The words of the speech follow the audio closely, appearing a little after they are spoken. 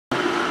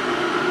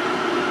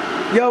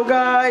Yo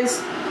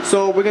guys,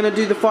 so we're gonna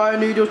do the fire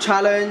noodle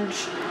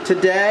challenge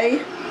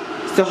today.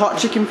 It's the hot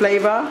chicken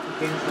flavour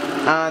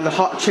and the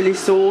hot chili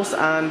sauce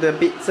and the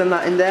bits and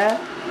that in there.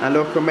 And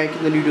look, we're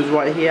making the noodles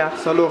right here.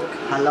 So look,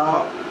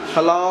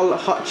 halal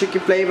hot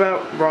chicken flavour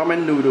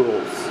ramen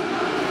noodles.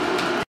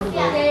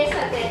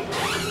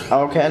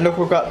 Okay, and look,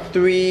 we've got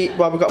we've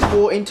got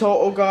 4 in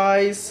total,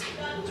 guys.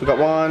 So we've got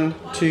 1,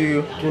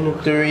 2,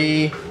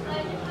 3,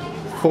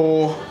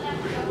 4.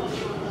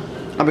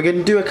 And we're going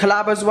to do a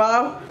collab as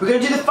well. We're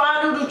going to do the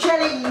fire noodle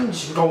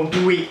challenge. Go and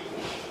do it.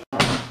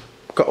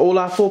 Got all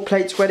our 4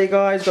 plates ready,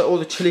 guys. Got all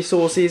the chili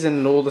sauces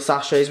and all the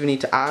sachets we need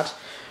to add.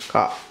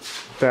 Got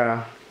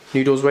the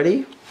noodles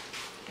ready.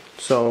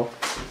 So,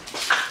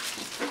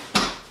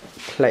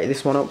 plate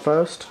this one up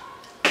first.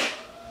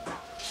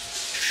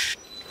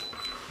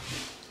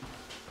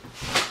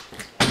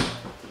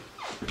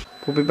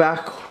 We'll be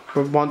back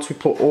once we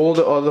put all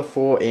the other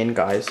 4 in,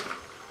 guys.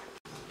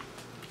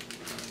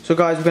 So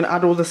guys, we're going to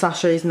add all the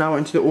sachets now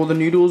into all the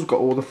noodles. We've got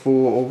all the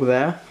 4 over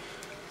there.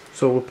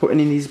 So we're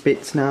putting in these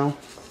bits now.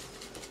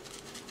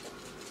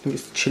 I think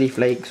it's chili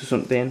flakes or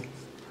something.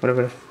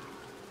 Whatever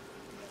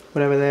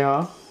they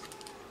are.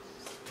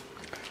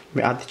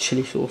 We add the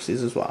chili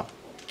sauces as well.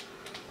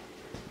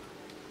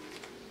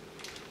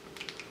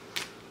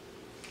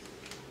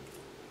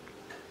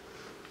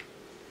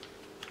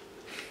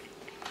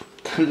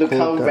 Look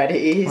how red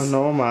it is. I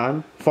know,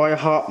 man. Fire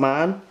hot,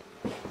 man.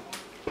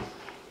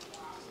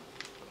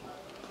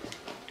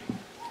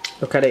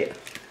 Look at it.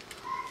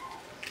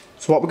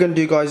 So what we're going to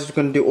do, guys, is we're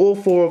going to do all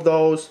 4 of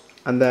those.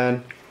 And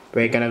then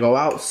we're going to go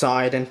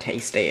outside and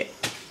taste it.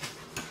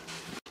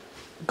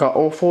 Got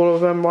all 4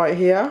 of them right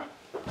here.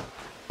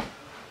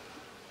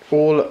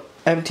 All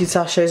empty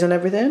sachets and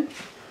everything.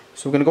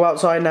 So we're going to go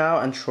outside now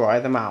and try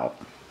them out.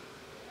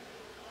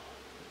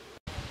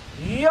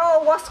 Yo,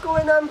 what's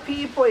going on,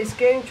 people? It's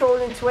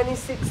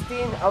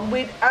Gametrolling2016. I'm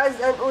with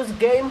Az&Uz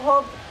Game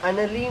Hub and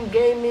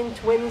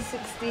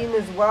AlimGaming2016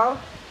 as well.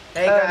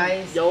 Hey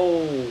guys.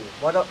 Yo,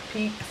 what up,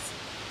 peeps?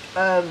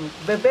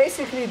 We're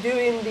basically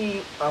doing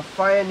the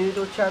fire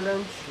noodle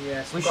challenge.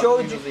 Yes, we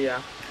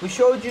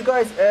showed you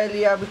guys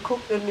earlier. We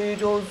cooked the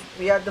noodles.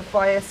 We had the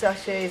fire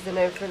sachets and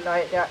everything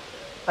like that.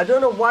 I don't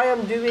know why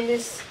I'm doing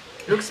this.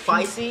 Looks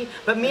spicy,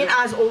 but me and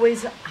Az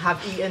always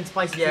have eaten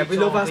spicy food. Yeah, we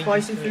love our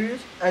spicy food.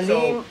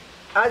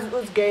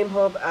 Az&Uz Game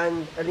Hub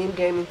and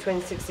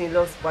AlimGaming2016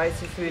 love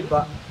spicy food,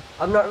 but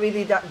I'm not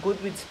really that good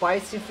with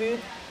spicy food.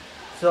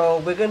 So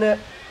we're gonna,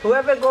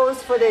 whoever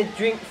goes for their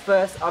drink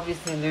first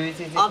obviously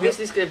loses.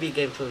 Obviously it's gonna be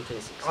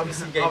Gametrolling2016.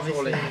 Obviously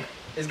Gametrolling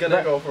is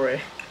gonna go for it.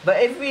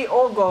 But if we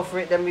all go for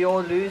it, then we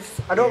all lose.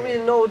 I don't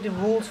really know the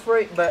rules for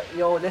it, but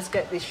yo, let's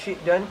get this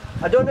shit done.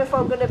 I don't know if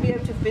I'm gonna be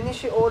able to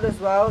finish it all as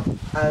well.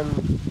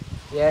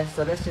 Yeah,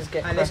 so let's just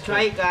get. And let's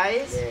try it,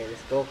 guys. Yeah,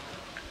 let's go.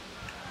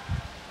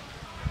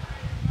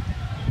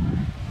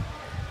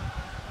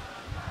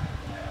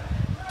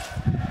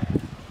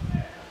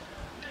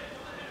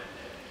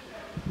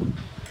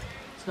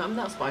 It's not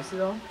that spicy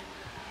though.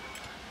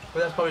 But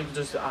that's probably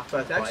just our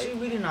first bite. It's actually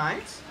really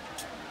nice.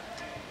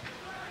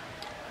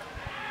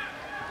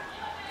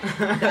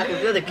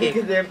 Another cake.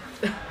 Look at them.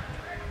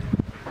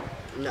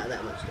 Not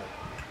that much though.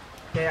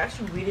 They're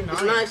actually really nice.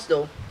 It's nice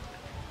though.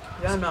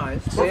 Yeah,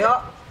 nice.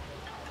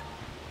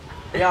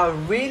 They are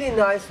really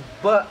nice,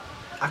 but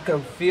I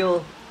can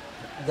feel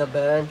the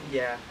burn.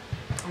 Yeah.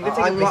 I'm gonna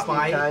take a big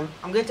bite. Can.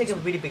 I'm gonna take a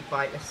really big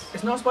bite.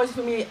 It's not spicy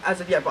for me as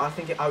of yet, but I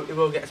think it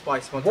will get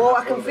spicy once. Whoa,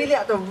 I can feel it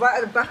at the right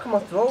at the back of my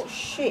throat.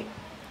 Shit.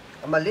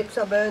 And my lips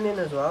are burning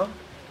as well.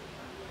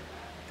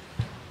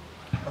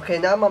 Okay,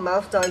 now my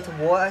mouth's starting to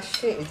water.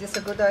 Shit, is this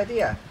a good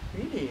idea?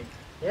 Really?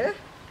 Yeah?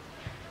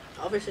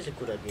 Obviously it's a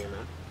good idea,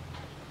 man.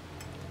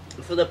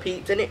 For the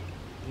peeps, innit?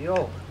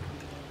 Yo.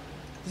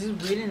 This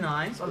is really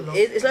nice. I love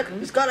It's like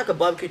it's got like a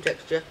barbecue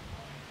texture.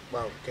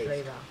 Wow, taste.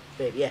 flavor.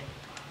 Babe, yeah.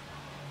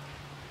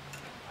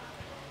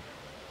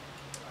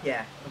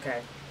 Yeah.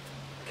 Okay.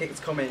 Cake's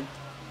coming.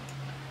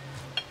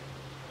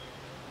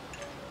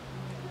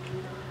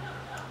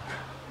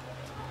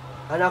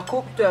 And I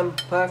cooked them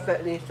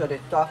perfectly so they're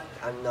soft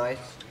and nice.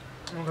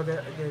 Oh my god,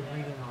 they're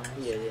really nice.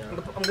 Yeah, they are.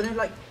 I'm gonna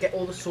like get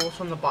all the sauce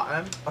from the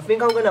bottom. I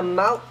think I'm gonna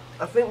melt.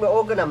 I think we're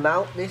all gonna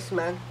melt this,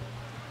 man.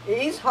 It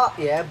is hot,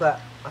 yeah, but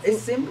I think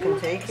It's simple. we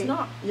can take It's it.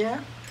 not.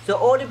 Yeah. So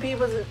all the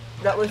people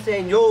that were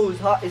saying, yo,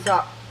 it's hot, it's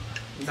hot.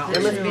 No,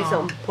 There must it's be not.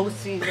 some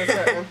pussies or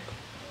something.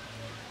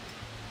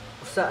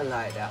 Something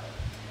like that.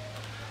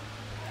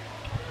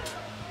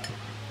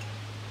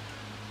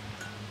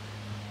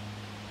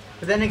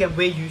 But then again,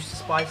 we're used to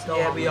spice though.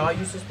 Yeah, aren't we are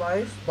used to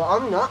spice. But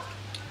I'm not.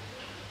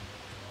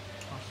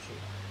 That's true.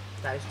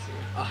 That is true.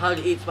 I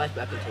hardly eat spice,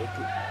 but I can take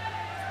it.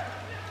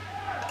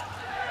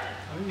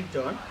 Are we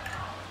done?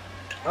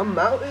 I'm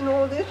melting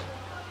all this.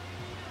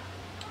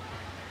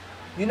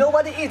 You know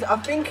what it is? I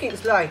think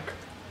it's like,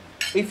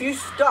 if you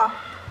stop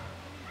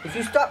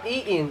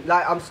eating,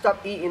 like I'm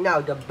stopped eating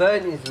now, the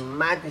burn is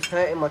mad, it's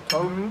hurting my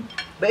tongue.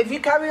 But if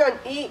you carry on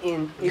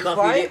eating, it's can't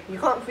fine. feel it. You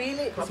can't feel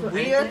it. It's Can't feel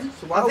weird. anything.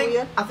 It's wild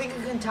weird. I think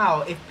you can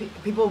tell if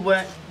people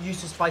weren't used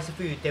to spicy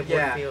food, they would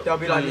Yeah, feel. they'll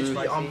be like really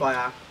literally on spicy.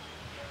 fire.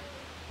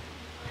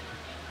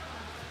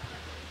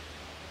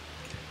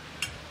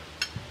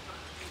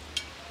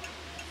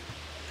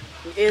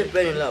 It is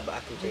burning low, but I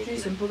can It's take pretty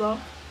it. simple though.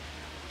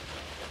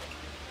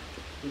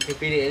 You can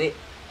feel it in it.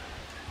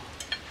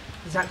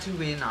 It's actually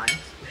really nice.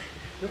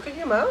 Look at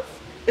your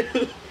mouth.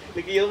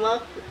 Look at your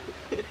mouth.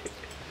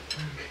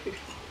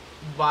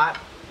 But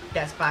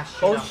that's fast.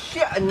 Oh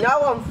shit! And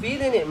now I'm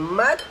feeling it,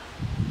 mad.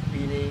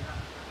 Really?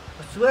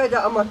 I swear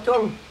that on my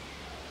tongue.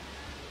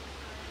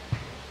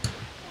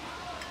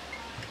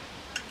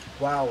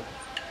 I'm Wow.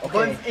 Okay.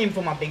 going in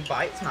for my big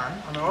bites,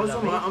 man. I know,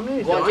 I'm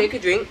really Go on, done. take a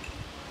drink.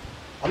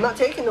 I'm not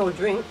taking no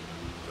drink.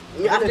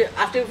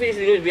 After we finish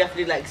the noodles, we have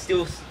to like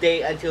still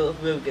stay until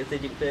Will gets the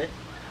drink first.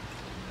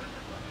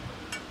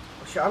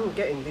 Oh, shit, I'm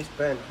getting this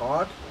burn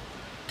hard.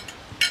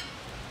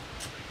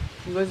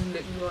 You guys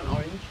literally want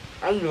orange.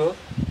 I don't know.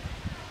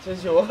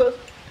 This yours.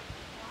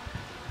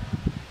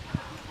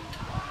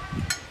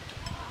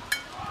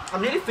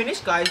 I'm nearly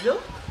finished, guys.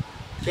 Look.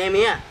 Same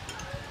here.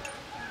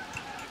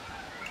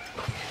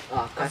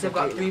 Oh, I still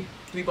got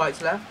three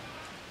bites left.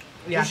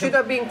 Yeah, It should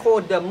have been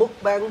called the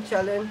mukbang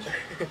challenge.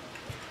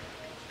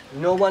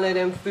 No one of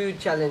them food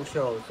challenge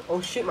shows.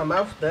 Oh shit, my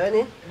mouth's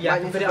burning. Yeah, I Might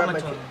can need put to it on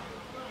grab my my tongue.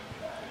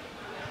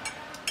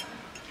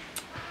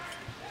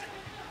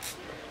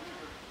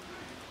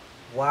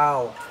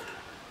 Wow.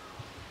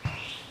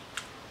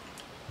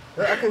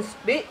 Look, I can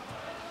spit.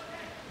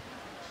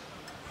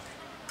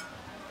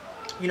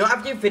 You know,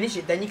 after you finish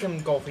it, then you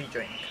can go for your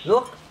drink.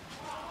 Look.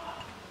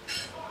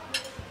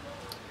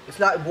 It's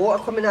like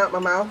water coming out my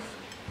mouth.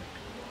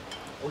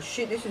 Oh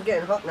shit, this is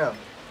getting hot now.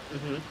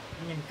 Mm-hmm.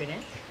 And then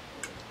finish.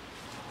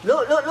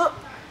 Look, look, look.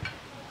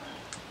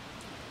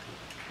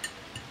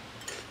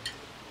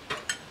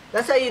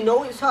 That's how you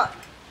know it's hot.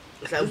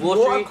 It's like There's water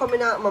watery.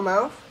 coming out of my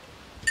mouth.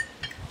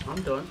 I'm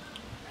done.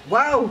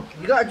 Wow,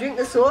 you gotta drink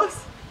the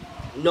sauce.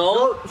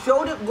 No.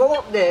 Go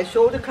up there,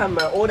 show the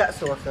camera all that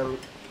sauce and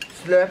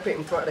slurp it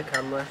in front of the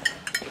camera.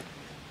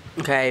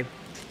 Okay.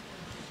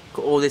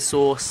 Got all this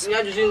sauce. You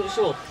have to drink the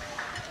sauce.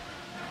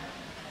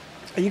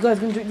 Are you guys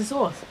gonna drink the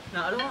sauce?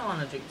 No, I don't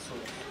want to drink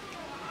sauce.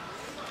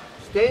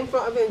 Stay in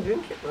front of it and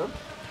drink it, man.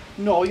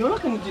 No, you're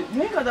not gonna do.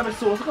 You ain't gonna have a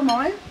sauce. Look at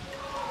mine.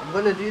 I'm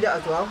gonna do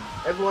that as well.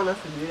 Everyone has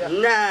to do that.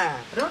 Nah.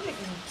 I don't think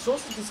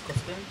sauce is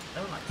disgusting. I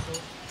don't like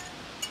sauce.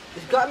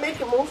 It's gotta make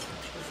it more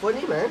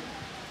funny, man.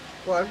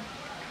 Go on.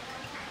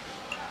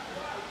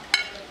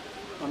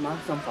 My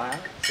mouth's on fire.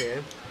 Okay.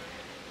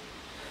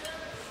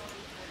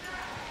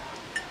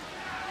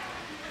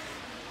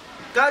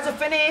 Guys, are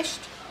finished.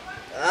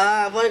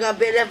 I've only got a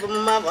bit left in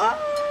my mouth.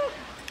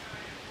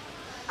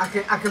 I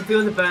can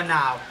feel the burn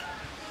now.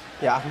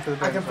 Yeah, I can feel the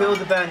burn. I can feel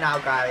the burn now,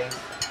 guys.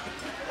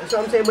 That's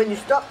what I'm saying. When you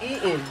stop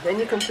eating, then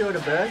you can feel the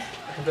burn.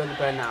 I can feel the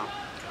burn now.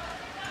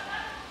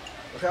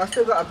 Okay, I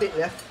still got a bit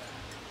left.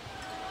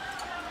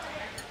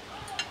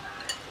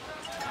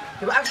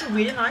 They were actually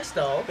really nice,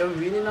 though. They're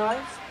really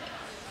nice.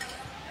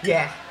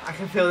 Yeah, I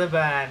can feel the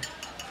burn.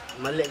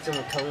 My lips and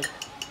my tongue.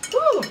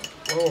 Woo!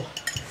 Oh,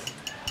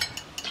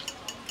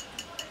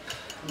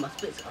 My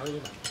spit's already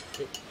man.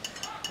 Spit.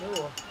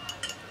 no.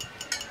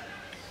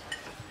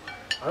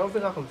 I don't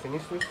think I can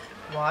finish this.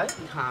 Why?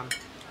 You can't.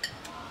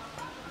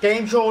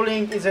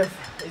 Gametrolling is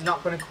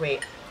not gonna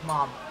quit. Come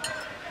on.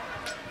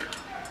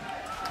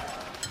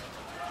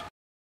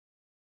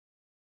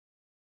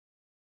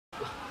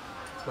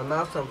 My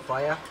mouth's on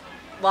fire.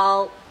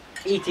 Well,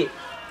 eat it.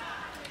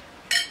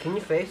 Can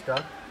you face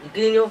that? You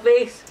get in your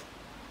face.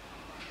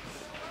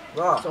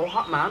 Raw. So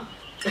hot, man.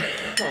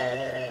 That's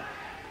a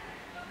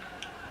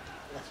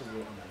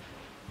water, man.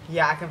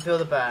 Yeah, I can feel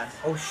the burn.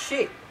 Oh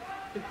shit.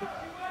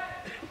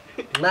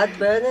 Mad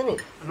burn,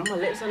 innit? I know my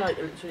lips are like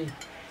literally.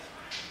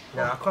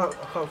 Nah, I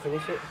can't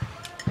finish it.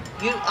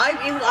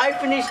 I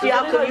finished it.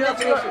 How come you not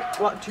finish it?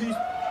 What? Two.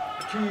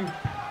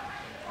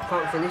 I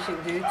can't finish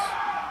it, dudes.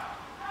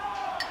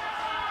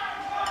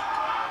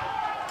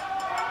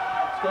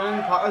 It's going in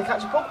the park. Oh,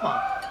 catch a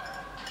Pokemon.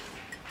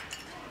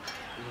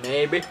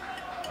 Maybe.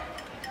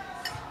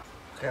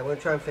 Okay, I'm gonna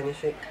try and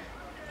finish it.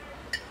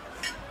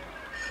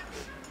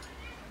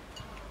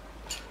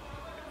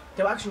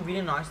 They were actually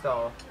really nice,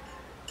 though.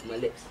 My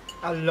lips.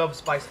 I love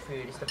spicy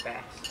food. It's the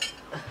best.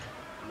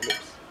 My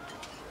lips.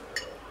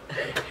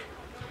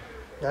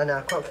 Nah,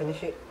 I can't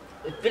finish it.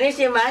 Finish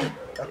it, man.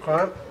 I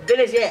can't.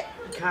 Finish it.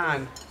 You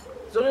can.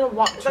 It's only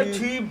what? It's like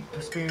 2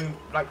 spoon,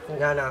 like 4.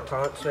 Nah, I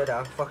can't. Swear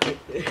down. Fuck it.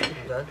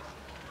 I'm done.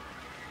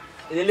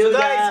 The So loser.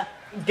 guys,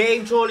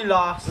 game truly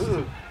lost.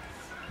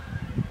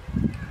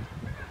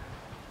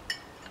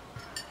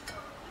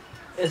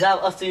 Is that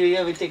us two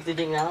here? We take the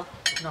drink now.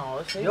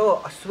 No, see?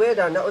 Yo, I swear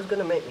down, that was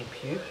gonna make me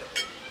puke.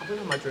 I put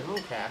it on my drink. I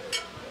don't care.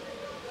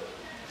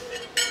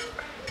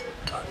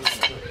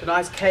 The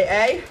nice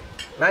KA.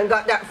 Man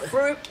got that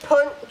fruit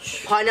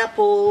punch.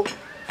 Pineapple.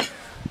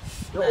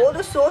 Yo, all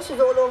the sauce is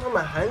all over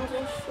my hands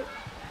and shit.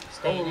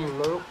 Staining.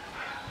 Oh,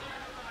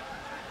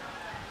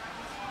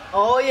 no.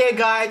 Oh yeah,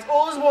 guys,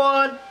 all's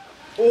one.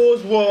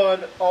 All's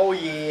one. Oh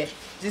yeah.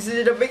 This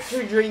is the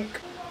victory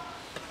drink.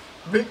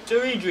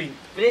 Victory drink.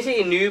 Finish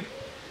it, you noob.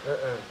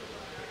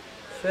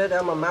 Swear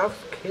that my mouth's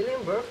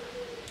killing, bro.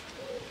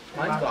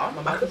 Mine's gone.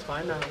 My mouth is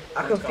fine now.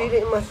 I can feel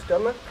it in my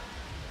stomach.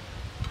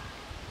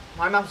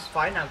 My mouth's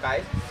fine now,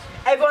 guys.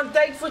 Everyone,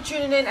 thanks for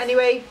tuning in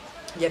anyway.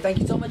 Yeah, thank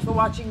you so much for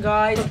watching,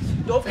 guys.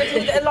 Don't forget to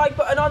hit that like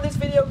button on this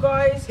video,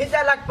 guys. Hit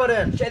that like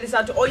button. Share this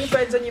out to all your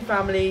friends and your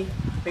family.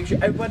 Make sure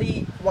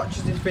everybody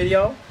watches this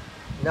video.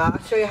 Now,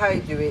 I'll show you how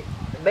you do it.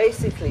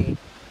 Basically,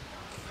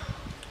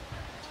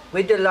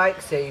 with the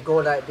likes here, you go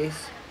like this.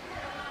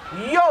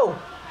 Yo!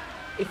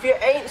 If you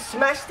ain't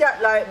smashed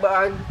that like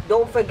button,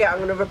 don't forget, I'm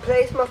going to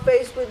replace my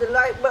face with the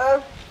like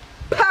button.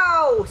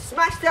 Pow!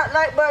 Smash that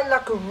like button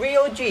like a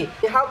real G.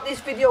 To help this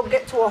video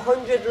get to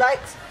 100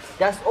 likes.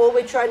 That's all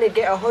we're trying to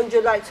get,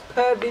 100 likes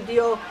per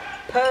video,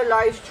 per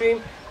live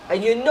stream.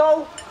 And you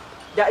know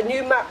that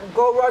new map,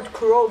 Gorod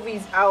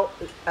Kurovi's out.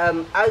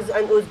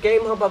 Az&Uz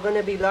Game Hub are going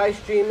to be live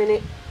streaming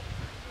it.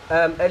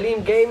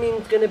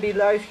 AlimGaming's going to be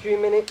live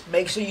streaming it.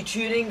 Make sure you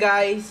tune in,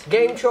 guys.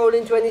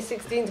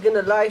 Gametrolling2016 is going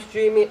to live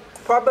stream it.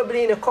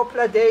 Probably in a couple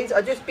of days.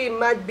 I've just been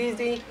mad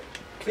busy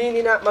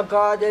cleaning out my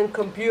garden,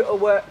 computer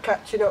work,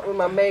 catching up with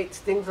my mates,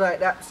 things like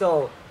that.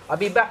 So I'll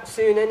be back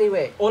soon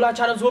anyway. All our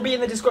channels will be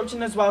in the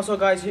description as well. So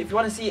guys, if you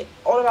want to see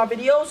all of our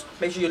videos,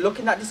 make sure you look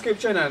in that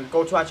description and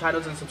go to our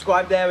channels and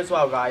subscribe there as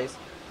well, guys.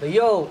 But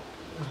yo,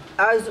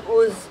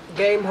 Az&Uz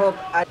Game Hub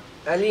and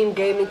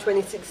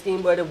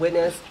AlimGaming2016 were the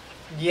winners.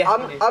 Yeah.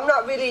 I'm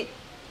not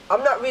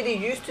really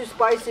used to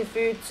spicy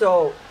food,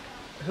 so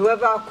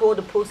whoever I called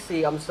a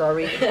pussy, I'm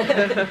sorry.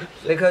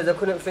 Because I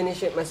couldn't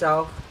finish it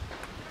myself.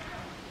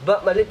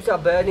 But my lips are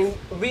burning.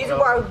 The reason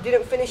why I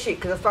didn't finish it,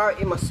 because I found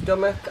it in my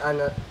stomach,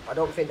 and I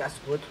don't think that's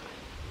good.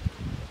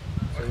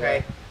 So, okay.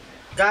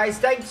 Yeah. Guys,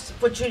 thanks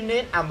for tuning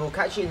in, and we'll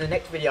catch you in the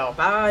next video.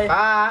 Bye.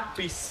 Bye.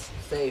 Peace.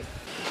 Safe.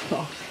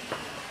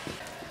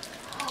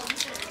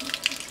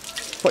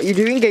 What you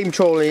doing,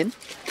 Gametrolling?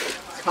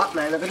 It's hot,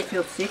 man. I'm gonna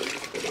feel sick.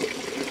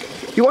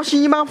 You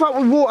washing your mouth out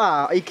with water?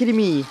 Are you kidding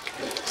me?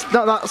 It's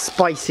not that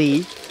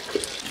spicy.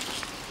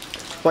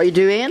 What are you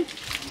doing?